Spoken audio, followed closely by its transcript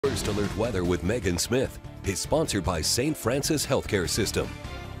First Alert Weather with Megan Smith is sponsored by St. Francis Healthcare System.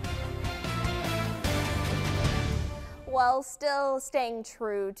 Well, still staying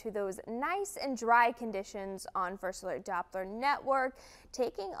true to those nice and dry conditions on First Alert Doppler Network.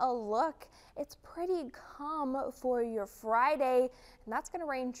 Taking a look, it's pretty calm for your Friday, and that's going to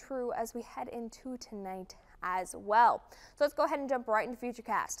reign true as we head into tonight as well. So let's go ahead and jump right into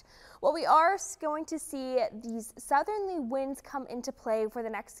Futurecast. Well, we are going to see these southerly winds come into play for the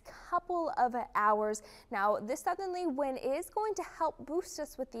next couple of hours. Now, this southerly wind is going to help boost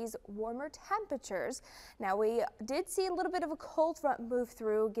us with these warmer temperatures. Now, we did see a little bit of a cold front move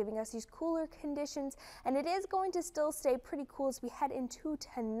through, giving us these cooler conditions, and it is going to still stay pretty cool as we head into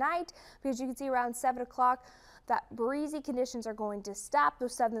tonight, because you can see around 7 o'clock that breezy conditions are going to stop.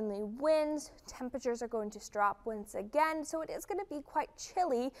 Those southerly winds, temperatures are going to drop once again, so it is going to be quite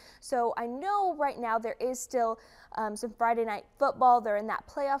chilly. So I know right now there is still some Friday night football. They're in that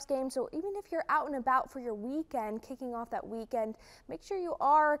playoffs game, so even if you're out and about for your weekend, kicking off that weekend, make sure you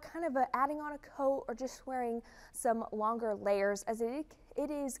are kind of adding on a coat or just wearing some longer layers, as it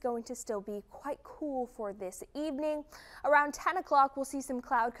is going to still be quite cool for this evening. Around 10 o'clock, we'll see some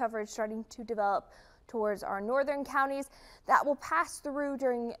cloud coverage starting to develop towards our northern counties. That will pass through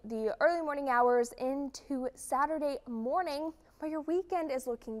during the early morning hours into Saturday morning, but your weekend is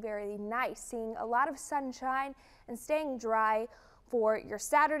looking very nice, seeing a lot of sunshine and staying dry for your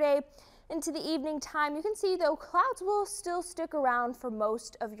Saturday. Into the evening time, you can see though clouds will still stick around for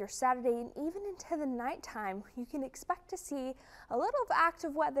most of your Saturday, and even into the nighttime you can expect to see a little of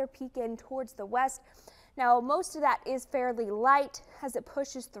active weather peek in towards the west. Now, most of that is fairly light as it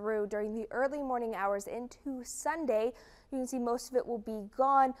pushes through during the early morning hours into Sunday. You can see most of it will be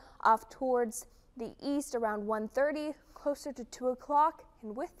gone off towards the east around 1:30, closer to 2 o'clock.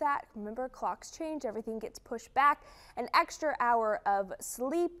 And with that, remember, clocks change, everything gets pushed back. An extra hour of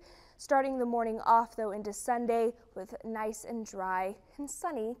sleep, starting the morning off though into Sunday with nice and dry and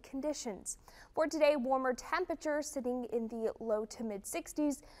sunny conditions. For today, warmer temperatures sitting in the low to mid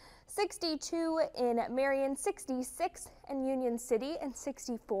 60s. 62 in Marion, 66 in Union City, and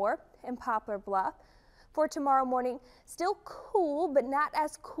 64 in Poplar Bluff. For tomorrow morning, still cool, but not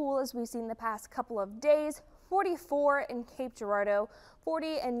as cool as we've seen the past couple of days. 44 in Cape Girardeau,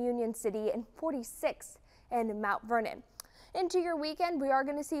 40 in Union City, and 46 in Mount Vernon. Into your weekend, we are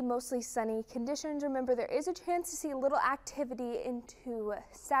going to see mostly sunny conditions. Remember, there is a chance to see a little activity into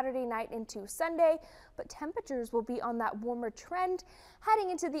Saturday night into Sunday, but temperatures will be on that warmer trend, heading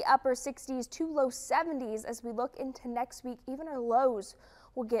into the upper 60s to low 70s as we look into next week. Even our lows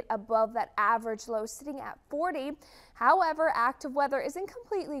will get above that average low, sitting at 40. However, active weather isn't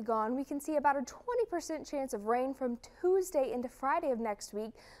completely gone. We can see about a 20% chance of rain from Tuesday into Friday of next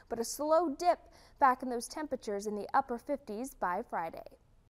week, but a slow dip back in those temperatures in the upper 50s by Friday.